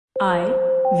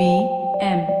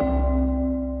IVM.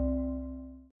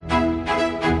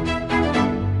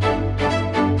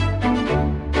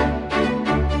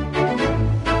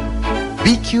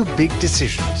 BQ Big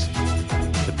Decisions,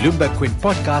 the Bloomberg Quint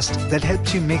podcast that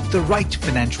helps you make the right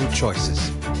financial choices.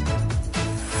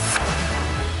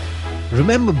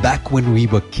 Remember back when we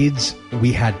were kids,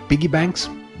 we had piggy banks?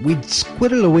 We'd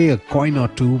squirrel away a coin or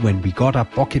two when we got our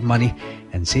pocket money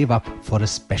and save up for a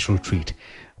special treat.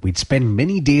 We'd spend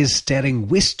many days staring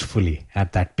wistfully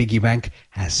at that piggy bank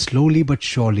as slowly but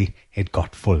surely it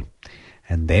got full.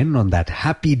 And then on that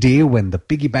happy day when the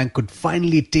piggy bank could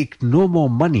finally take no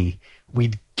more money,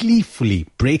 we'd gleefully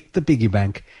break the piggy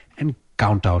bank and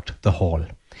count out the haul.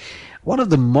 One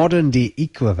of the modern-day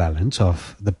equivalents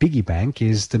of the piggy bank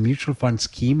is the mutual fund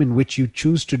scheme in which you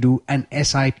choose to do an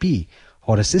SIP,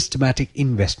 or a systematic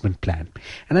investment plan.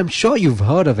 And I'm sure you've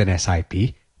heard of an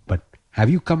SIP, but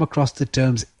have you come across the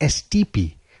terms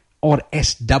STP or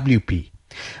SWP?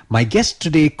 My guest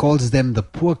today calls them the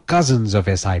poor cousins of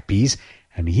SIPs,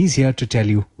 and he's here to tell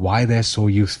you why they're so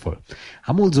useful.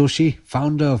 Amol Joshi,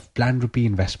 founder of Plan Rupee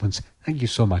Investments, thank you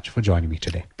so much for joining me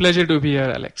today. Pleasure to be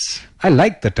here, Alex. I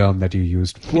like the term that you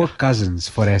used, poor cousins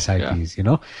for SIPs,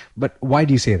 but why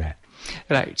do you say that?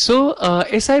 Right. So,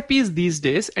 SIPs these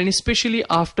days, and especially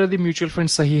after the Mutual Fund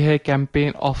Sahi Hai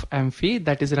campaign of AMFI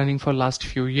that is running for last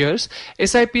few years,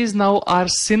 SIPs now are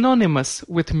synonymous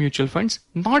with mutual funds.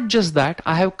 Not just that,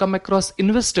 I have come across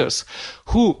investors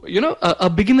who, a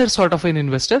beginner sort of an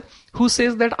investor who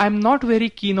says that I'm not very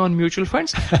keen on mutual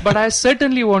funds, but I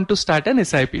certainly want to start an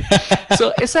SIP.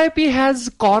 So SIP has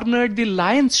cornered the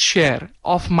lion's share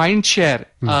of mind share,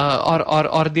 or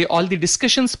all the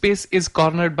discussion space is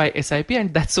cornered by SIP,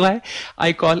 and that's why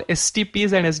I call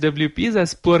STPs and SWPs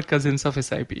as poor cousins of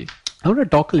SIP. I want to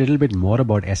talk a little bit more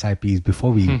about SIPs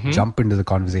before we jump into the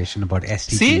conversation about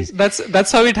STPs. See,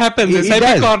 that's how it happens.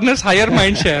 SIP corners higher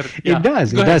mind share. Yeah. It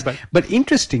does. But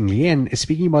interestingly, and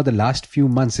speaking about the last few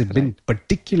months, it's been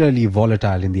particularly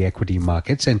volatile in the equity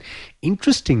markets. And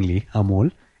interestingly,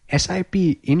 Amol, SIP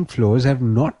inflows have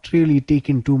not really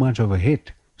taken too much of a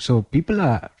hit. So people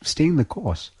are staying the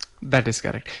course. That is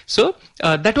correct. So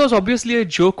that was obviously a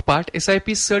joke part.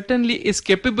 SIP certainly is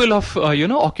capable of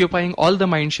occupying all the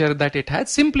mind share that it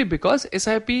has, simply because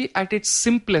SIP at its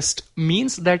simplest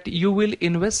means that you will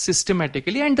invest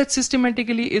systematically, and that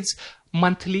systematically is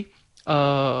monthly.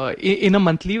 In a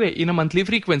monthly way, in a monthly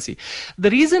frequency. The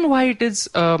reason why it is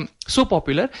so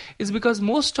popular is because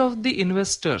most of the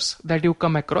investors that you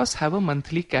come across have a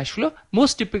monthly cash flow.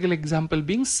 Most typical example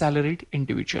being salaried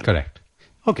individual. Correct.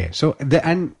 Okay. So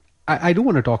I do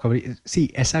want to talk about it.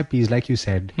 See, SIPs, like you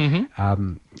said,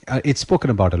 it's spoken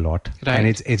about a lot, and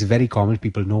it's very common.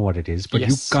 People know what it is, but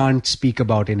you can't speak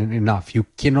about it enough. You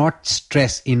cannot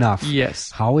stress enough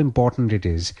how important it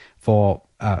is for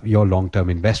your long-term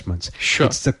investments. Sure.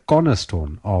 It's the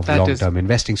cornerstone of long-term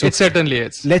investing. So it certainly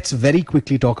is. Let's very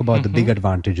quickly talk about the big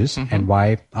advantages and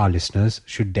why our listeners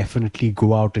should definitely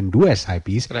go out and do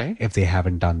SIPs if they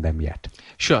haven't done them yet.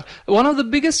 Sure. One of the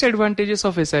biggest advantages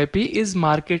of SIP is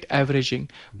market averaging.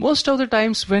 Most of the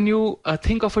times when you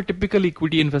think of a typical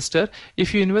equity investor,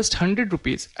 if you invest 100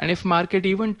 rupees and if market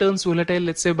even turns volatile,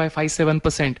 let's say by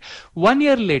 5-7%, 1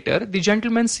 year later, the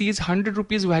gentleman sees 100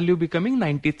 rupees value becoming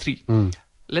 93.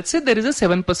 Let's say there is a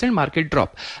 7% market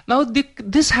drop. Now,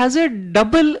 this has a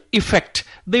double effect.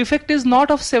 The effect is not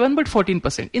of 7 but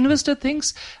 14%. Investor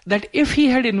thinks that if he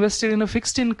had invested in a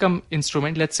fixed income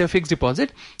instrument, let's say a fixed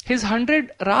deposit, his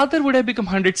 100 rather would have become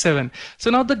 107. So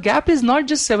now the gap is not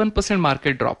just 7%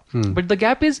 market drop, but the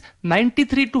gap is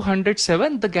 93 to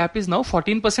 107. The gap is now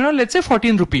 14%, or let's say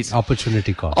 14 rupees.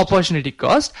 Opportunity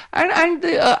cost. And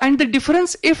the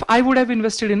difference if I would have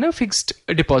invested in a fixed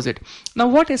deposit. Now,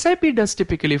 what SIP does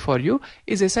typically for you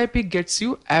is SIP gets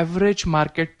you average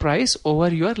market price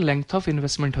over your length of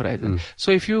investment horizon.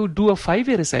 So if you do a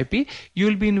 5-year SIP, you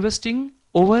will be investing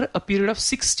over a period of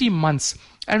 60 months.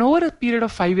 And over a period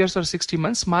of 5 years or 60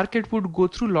 months, market would go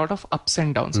through a lot of ups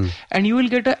and downs. And you will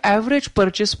get an average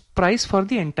purchase price for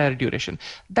the entire duration.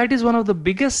 That is one of the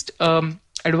biggest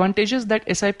advantages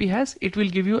that SIP has. It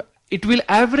will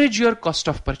average your cost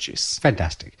of purchase.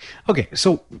 Fantastic. Okay,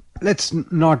 so let's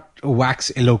not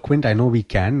wax eloquent. I know we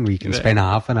can spend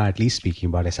half an hour at least speaking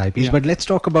about SIPs, but let's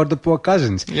talk about the poor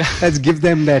cousins. Let's give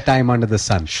them their time under the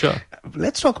sun. Sure.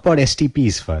 Let's talk about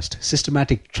STPs first,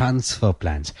 systematic transfer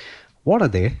plans. What are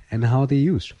they and how are they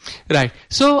used? Right.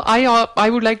 So I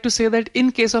would like to say that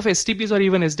in case of STPs or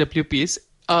even SWPs,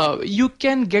 you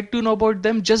can get to know about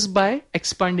them just by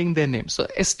expanding their name. So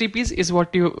STPs is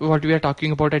what we are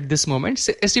talking about at this moment.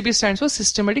 STP stands for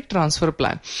Systematic Transfer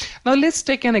Plan. Now let's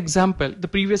take an example, the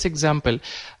previous example,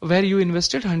 where you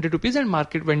invested 100 rupees and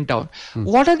market went down.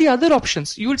 What are the other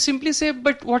options? You would simply say,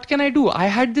 but what can I do? I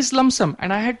had this lump sum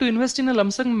and I had to invest in a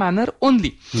lump sum manner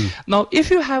only. Now, if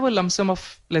you have a lump sum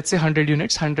of, let's say 100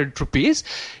 units, 100 rupees,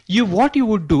 what you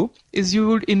would do is you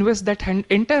would invest that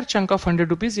entire chunk of 100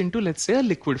 rupees into, let's say, a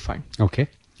liquid fund. Okay.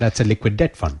 That's a liquid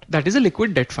debt fund. That is a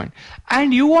liquid debt fund.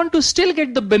 And you want to still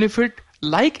get the benefit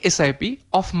like SIP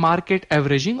of market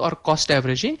averaging or cost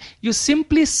averaging. You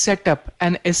simply set up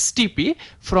an STP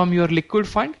from your liquid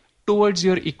fund towards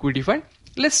your equity fund.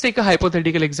 Let's take a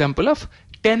hypothetical example of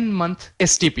 10-month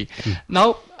STP.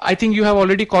 Now, I think you have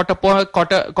already caught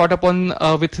upon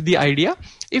with the idea.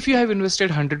 If you have invested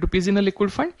 100 rupees in a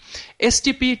liquid fund,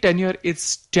 STP tenure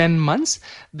is 10 months,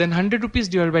 then 100 rupees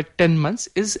divided by 10 months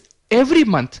is every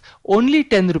month only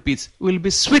 10 rupees will be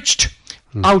switched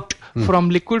out from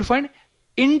liquid fund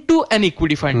into an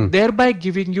equity fund, thereby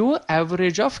giving you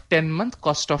average of 10-month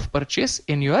cost of purchase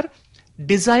in your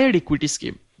desired equity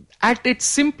scheme. At its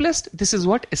simplest, this is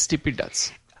what STP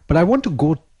does. But I want to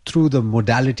go through the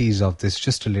modalities of this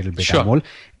just a little bit, Sure. Amol.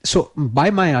 So, by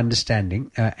my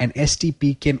understanding, an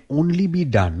STP can only be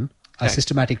done, a Right.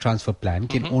 systematic transfer plan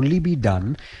can only be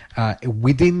done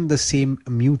within the same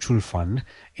mutual fund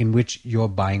in which you're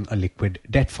buying a liquid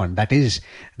debt fund. That is,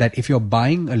 that if you're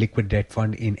buying a liquid debt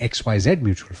fund in XYZ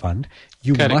mutual fund,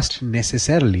 you Correct. must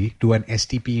necessarily do an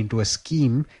STP into a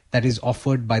scheme that is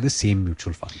offered by the same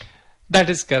mutual fund. That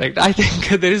is correct. I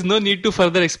think there is no need to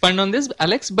further expand on this,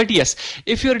 Alex. But yes,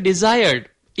 if your desired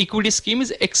equity scheme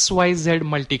is XYZ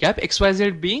multicap,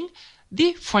 XYZ being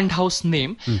the fund house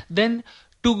name, then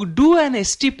to do an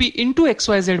STP into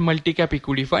XYZ multicap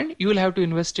equity fund, you will have to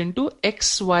invest into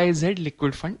XYZ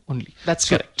liquid fund only. That's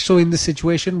correct. So in the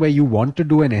situation where you want to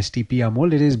do an STP,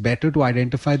 Amol, it is better to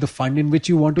identify the fund in which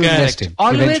you want to invest in.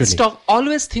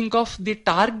 Always think of the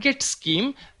target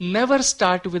scheme. Never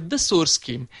start with the source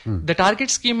scheme. The target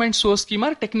scheme and source scheme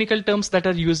are technical terms that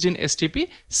are used in STP.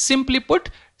 Simply put,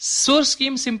 source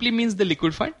scheme simply means the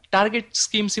liquid fund. Target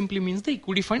scheme simply means the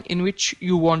equity fund in which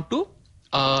you want to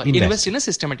invest in a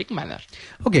systematic manner.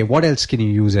 Okay, what else can you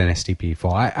use an STP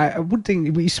for? I would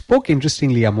think we spoke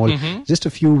interestingly, Amol, just a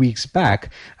few weeks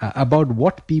back about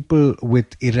what people with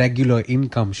irregular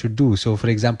income should do. So, for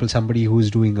example, somebody who's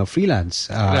doing a freelance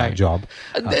job.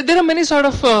 There are many sort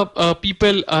of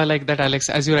people like that, Alex,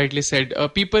 as you rightly said.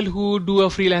 People who do a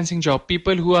freelancing job,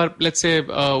 people who are, let's say,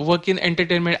 work in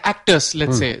entertainment, actors,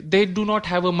 let's say, they do not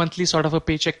have a monthly sort of a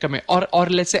paycheck coming, or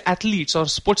let's say athletes or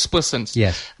sports persons.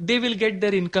 Yes. They will get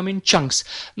their income in chunks.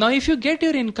 Now, if you get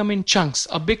your income in chunks,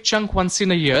 a big chunk once in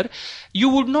a year, you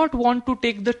would not want to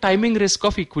take the timing risk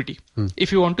of equity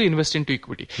if you want to invest into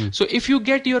equity. So if you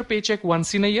get your paycheck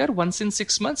once in a year, once in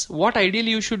 6 months, what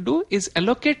ideally you should do is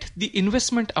allocate the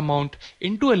investment amount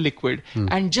into a liquid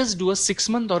and just do a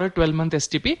 6-month or a 12-month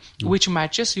STP, which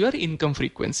matches your income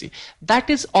frequency. That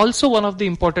is also one of the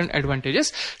important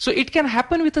advantages. So it can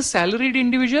happen with a salaried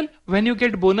individual when you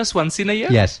get bonus once in a year.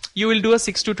 Yes. You will do a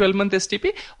 6 to 12-month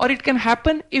STP, or it can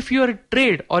happen if your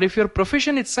trade or if your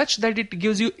profession is such that it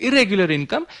gives you irregular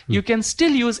income. You can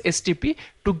still use STP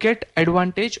to get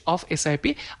advantage of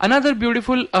SIP. Another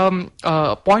beautiful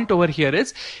point over here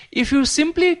is if you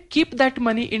simply keep that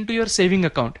money into your saving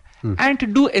account and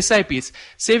do SIPs.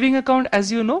 Saving account,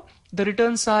 as you know, the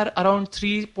returns are around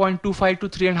 3.25 to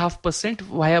 3.5%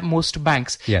 via most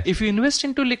banks. Yes. If you invest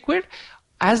into liquid,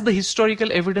 as the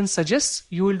historical evidence suggests,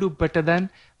 you will do better than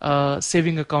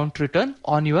saving account return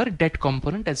on your debt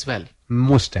component as well.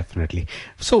 Most definitely.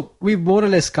 So we've more or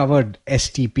less covered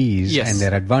STPs Yes. and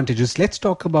their advantages. Let's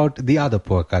talk about the other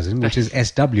poor cousin, which is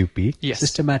SWP, Yes.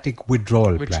 Systematic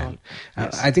Withdrawal Plan.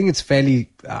 Yes. I think it's fairly,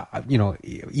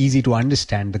 easy to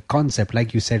understand the concept.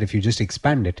 Like you said, if you just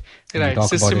expand it, and Right, talk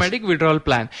systematic withdrawal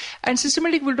plan. And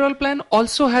systematic withdrawal plan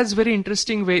also has very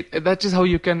interesting way. That is how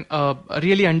you can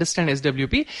really understand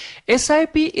SWP.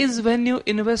 SIP is when you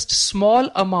invest small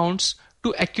amounts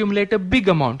to accumulate a big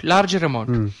amount, larger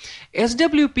amount.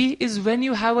 SWP is when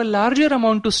you have a larger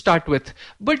amount to start with,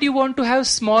 but you want to have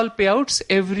small payouts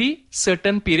every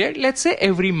certain period, let's say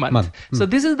every month. So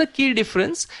this is the key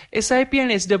difference. SIP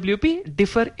and SWP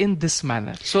differ in this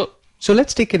manner. So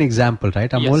let's take an example,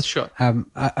 right, Amol? Yes, sure.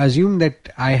 Assume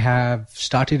that I have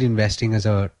started investing as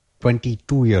a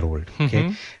 22-year-old,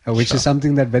 okay, which is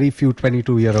something that very few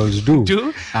 22-year-olds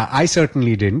do. I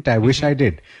certainly didn't. I wish I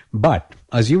did. But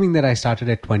assuming that I started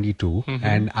at 22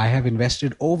 and I have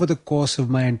invested over the course of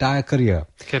my entire career,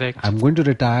 correct, I'm going to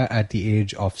retire at the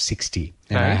age of 60.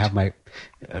 And I have my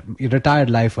retired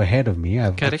life ahead of me.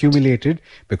 I've accumulated,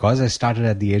 because I started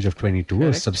at the age of 22,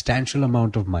 a substantial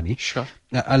amount of money. Sure.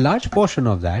 A large portion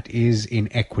of that is in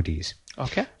equities.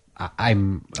 Okay.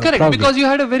 I'm correct, because you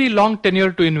had a very long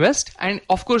tenure to invest, and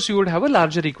of course you would have a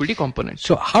larger equity component.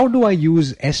 So how do I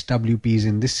use SWPs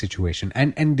in this situation?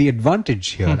 And the advantage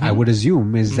here, I would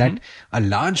assume, is that a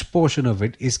large portion of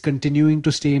it is continuing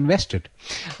to stay invested.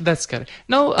 That's correct.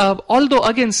 Now, although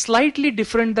again slightly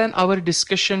different than our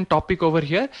discussion topic over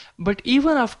here, but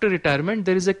even after retirement,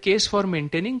 there is a case for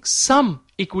maintaining some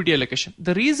equity allocation.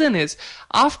 The reason is,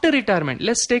 after retirement,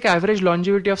 let's take average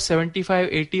longevity of 75,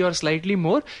 80 or slightly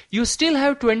more, you still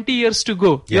have 20 years to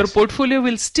go. Your portfolio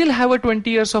will still have a 20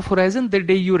 years of horizon the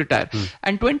day you retire.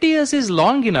 And 20 years is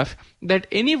long enough that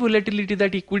any volatility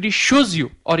that equity shows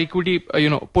you, or equity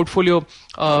portfolio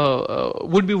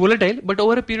would be volatile, but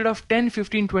over a period of 10,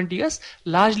 15, 20 years,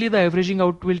 largely the averaging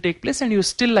out will take place and you're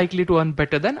still likely to earn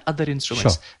better than other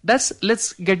instruments. Sure.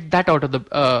 Let's get that out of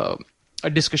the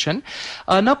discussion.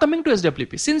 Now coming to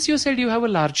SWP, since you said you have a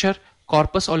larger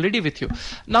corpus already with you,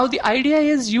 now the idea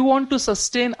is you want to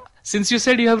sustain, since you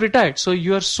said you have retired, so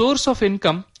your source of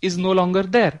income is no longer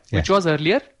there, which was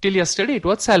earlier, till yesterday it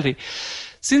was salary.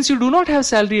 Since you do not have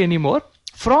salary anymore,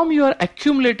 from your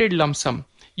accumulated lump sum,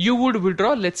 you would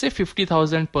withdraw, let's say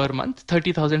 50,000 per month,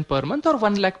 30,000 per month, or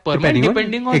 1 lakh per month,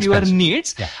 depending on your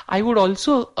needs. I would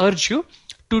also urge you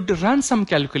to run some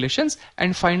calculations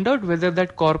and find out whether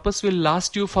that corpus will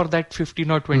last you for that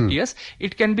 15 or 20 years.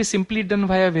 It can be simply done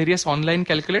via various online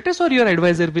calculators, or your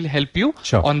advisor will help you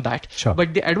on that.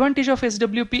 But the advantage of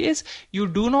SWP is you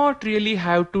do not really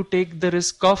have to take the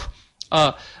risk of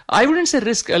I wouldn't say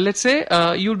risk, let's say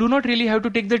you do not really have to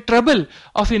take the trouble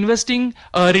of investing,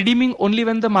 redeeming only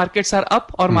when the markets are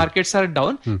up or markets are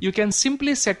down. You can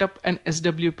simply set up an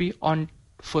SWP on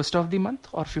 1st of the month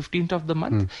or 15th of the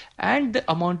month, and the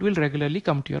amount will regularly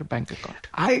come to your bank account.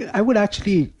 I would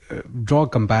actually draw a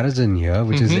comparison here,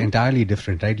 which is entirely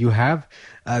different, right? You have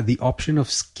the option of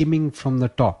skimming from the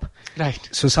top. Right.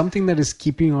 So something that is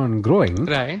keeping on growing,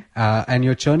 right, and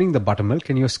you're churning the buttermilk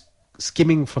and you're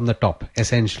skimming from the top,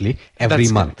 essentially, every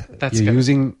month. You're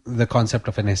using the concept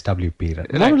of an SWP,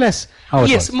 right? More or less how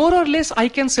it works. More or less, I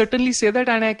can certainly say that,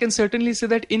 and I can certainly say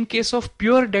that in case of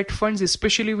pure debt funds,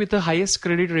 especially with the highest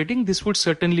credit rating, this would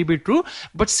certainly be true.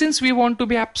 But since we want to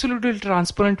be absolutely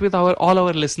transparent with all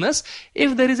our listeners,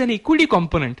 if there is an equity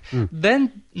component,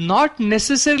 then not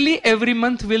necessarily every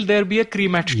month will there be a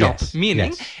cream at top.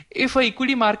 Meaning, if a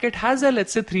equity market has a,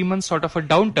 let's say, 3 months sort of a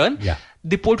downturn,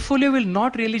 the portfolio will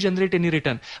not really generate any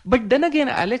return. But then again,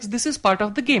 Alex, this is part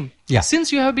of the game.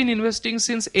 Since you have been investing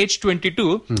since age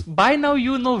 22, by now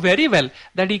you know very well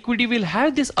that equity will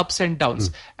have these ups and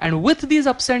downs. And with these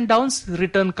ups and downs,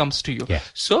 return comes to you.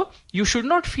 So you should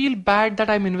not feel bad that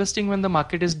I'm investing when the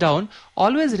market is down.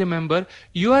 Always remember,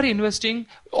 you are investing,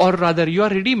 or rather you are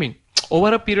redeeming.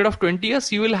 Over a period of 20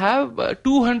 years, you will have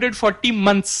 240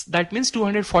 months. That means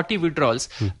 240 withdrawals.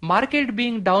 Market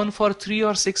being down for 3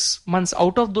 or 6 months,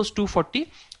 out of those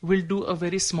 240 will do a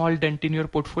very small dent in your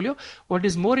portfolio. What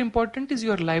is more important is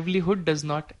your livelihood does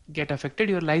not get affected.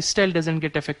 Your lifestyle doesn't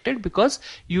get affected because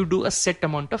you do a set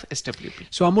amount of SWP.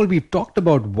 So Amol, we've talked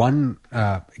about one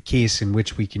case in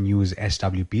which we can use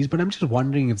SWPs, but I'm just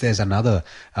wondering if there's another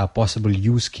possible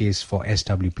use case for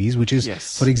SWPs, which is,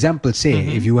 for example, say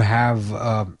if you have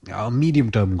a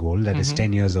medium-term goal that is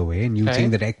 10 years away and you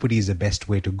think that equity is the best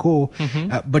way to go,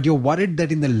 but you're worried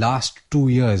that in the last 2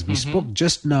 years, we spoke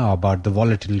just now about the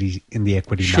volatility in the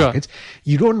equity markets,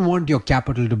 you don't want your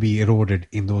capital to be eroded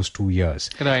in those 2 years.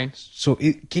 Right. So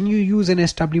can you use an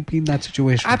SWP in that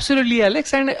situation? Absolutely,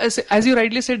 Alex. And as you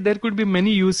rightly said, there could be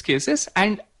many use cases.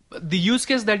 And the use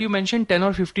case that you mentioned, 10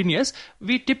 or 15 years,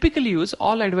 we typically use,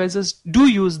 all advisors do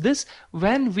use this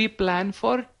when we plan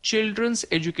for children's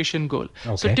education goal.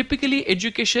 So typically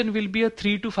education will be a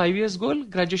 3 to 5 years goal,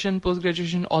 graduation,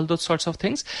 post-graduation, all those sorts of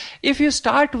things. If you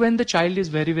start when the child is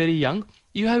very, very young,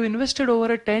 you have invested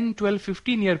over a 10, 12,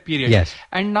 15 year period.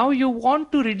 And now you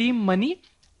want to redeem money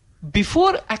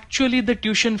before actually the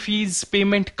tuition fees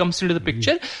payment comes into the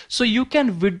picture. So you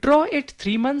can withdraw it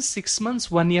 3 months, 6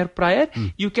 months, 1 year prior.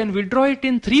 You can withdraw it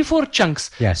in 3-4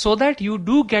 chunks so that you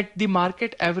do get the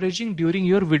market averaging during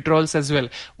your withdrawals as well.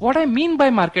 What I mean by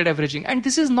market averaging, and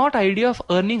this is not idea of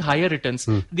earning higher returns.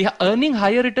 The earning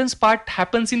higher returns part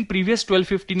happens in previous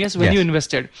 12-15 years when you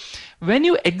invested. When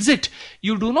you exit,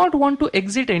 you do not want to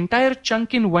exit entire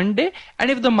chunk in one day,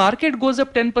 and if the market goes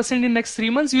up 10% in next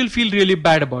 3 months, you will feel really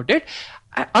bad about it.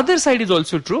 Other side is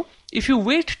also true. If you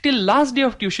wait till last day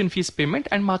of tuition fees payment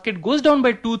and market goes down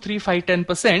by 2, 3, 5,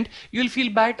 10%, you'll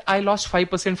feel bad, I lost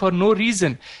 5% for no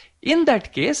reason. In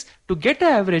that case, to get an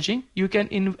averaging, you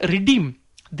can redeem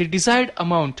the desired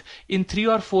amount in 3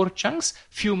 or 4 chunks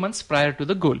few months prior to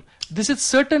the goal. This is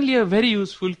certainly a very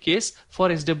useful case for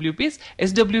SWPs.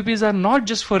 SWPs are not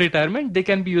just for retirement, they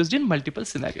can be used in multiple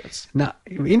scenarios. Now,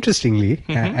 interestingly,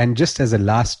 and just as a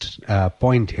last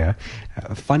point here,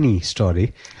 a funny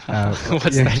story.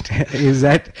 What's that? Is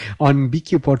that on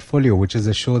BQ Portfolio, which is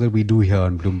a show that we do here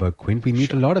on Bloomberg Quint, we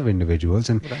meet a lot of individuals.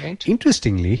 And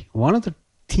interestingly, one of the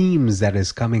themes that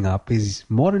is coming up is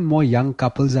more and more young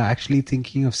couples are actually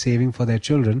thinking of saving for their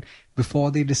children before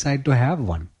they decide to have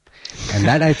one. And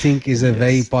that, I think, is a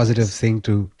very positive thing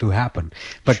to happen.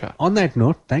 But on that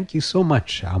note, thank you so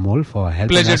much, Amol, for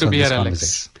helping us on this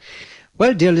conversation.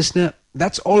 Well, dear listener,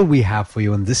 that's all we have for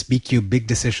you on this BQ Big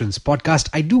Decisions podcast.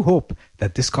 I do hope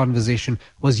that this conversation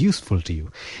was useful to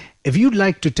you. If you'd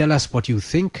like to tell us what you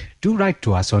think, do write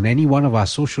to us on any one of our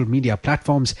social media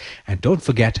platforms, and don't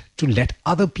forget to let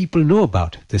other people know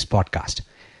about this podcast.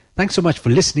 Thanks so much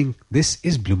for listening. This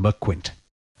is Bloomberg Quint.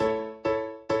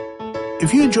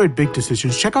 If you enjoyed Big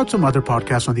Decisions, check out some other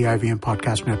podcasts on the IVM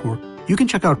Podcast Network. You can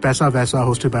check out Paisa Vaisa,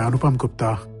 hosted by Anupam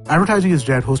Gupta, Advertising is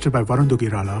Dead, hosted by Varun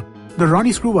Dugirala, the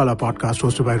Ronnie Screwwala podcast,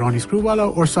 hosted by Ronnie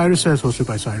Screwwala, or Cyrus Says, hosted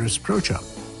by Cyrus Procha.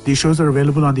 These shows are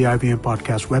available on the IVM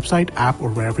Podcast website, app, or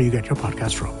wherever you get your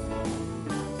podcasts from.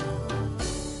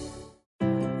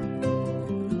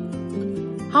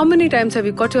 How many times have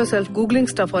you caught yourself Googling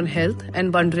stuff on health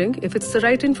and wondering if it's the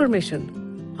right information?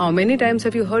 How many times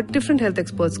have you heard different health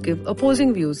experts give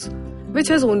opposing views, which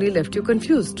has only left you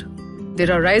confused?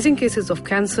 There are rising cases of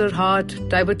cancer, heart,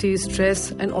 diabetes,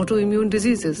 stress, and autoimmune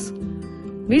diseases.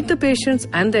 Meet the patients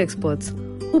and the experts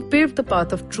who paved the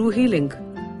path of true healing.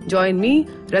 Join me,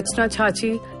 Rachna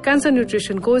Chachi, cancer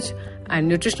nutrition coach and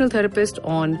nutritional therapist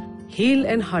on Heal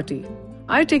and Hearty.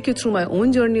 I take you through my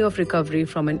own journey of recovery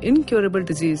from an incurable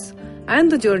disease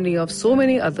and the journey of so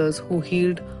many others who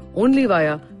healed only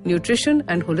via nutrition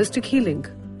and holistic healing.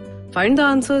 Find the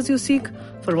answers you seek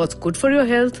for what's good for your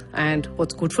health and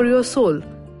what's good for your soul.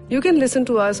 You can listen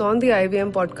to us on the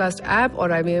IVM Podcast app or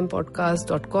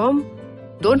ivmpodcast.com.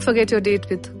 Don't forget your date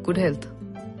with good health.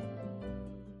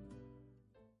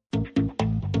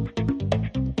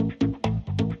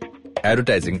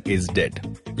 Advertising is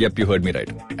dead. Yep, you heard me right.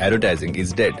 Advertising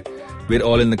is dead. We're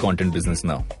all in the content business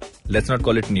now. Let's not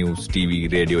call it news,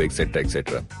 TV, radio, etc.,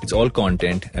 etc. It's all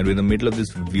content, and we're in the middle of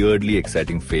this weirdly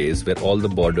exciting phase where all the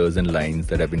borders and lines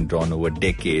that have been drawn over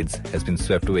decades has been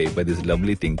swept away by this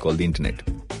lovely thing called the internet.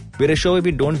 We're a show where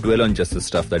we don't dwell on just the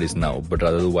stuff that is now, but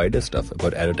rather the wider stuff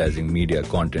about advertising, media,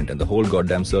 content, and the whole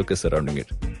goddamn circus surrounding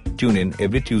it. Tune in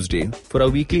every Tuesday for our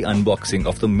weekly unboxing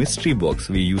of the mystery box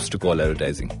we used to call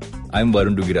advertising. I'm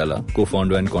Varun Dugirala,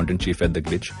 co-founder and content chief at The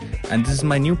Glitch, and this is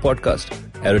my new podcast,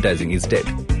 Advertising is Dead.